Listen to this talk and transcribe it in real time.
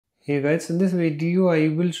Hey guys, in this video I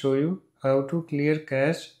will show you how to clear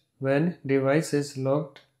cache when device is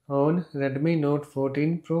locked on Redmi Note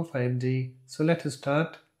 14 Pro 5G. So let's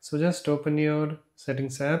start. So just open your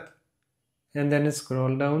settings app and then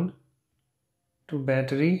scroll down to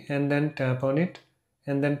battery and then tap on it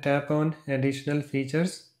and then tap on additional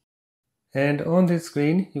features. And on this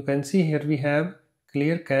screen you can see here we have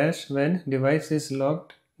clear cache when device is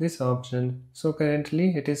locked, this option. So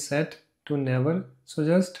currently it is set to never, so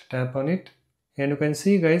just tap on it and you can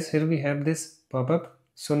see guys here we have this pop-up.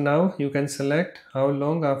 So now you can select how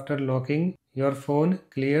long after locking your phone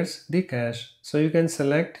clears the cache. So you can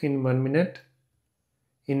select in 1 minute,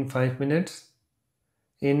 in 5 minutes,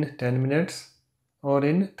 in 10 minutes or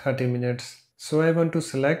in 30 minutes. So I want to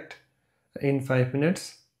select in 5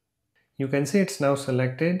 minutes. You can see it's now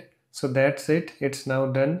selected. So that's it, it's now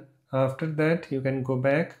done. After that you can go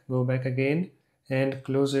back again and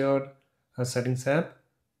close your settings app.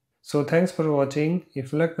 So thanks for watching.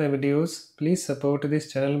 If you like my videos, please support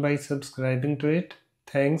this channel by subscribing to it.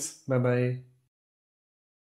 Thanks, bye bye.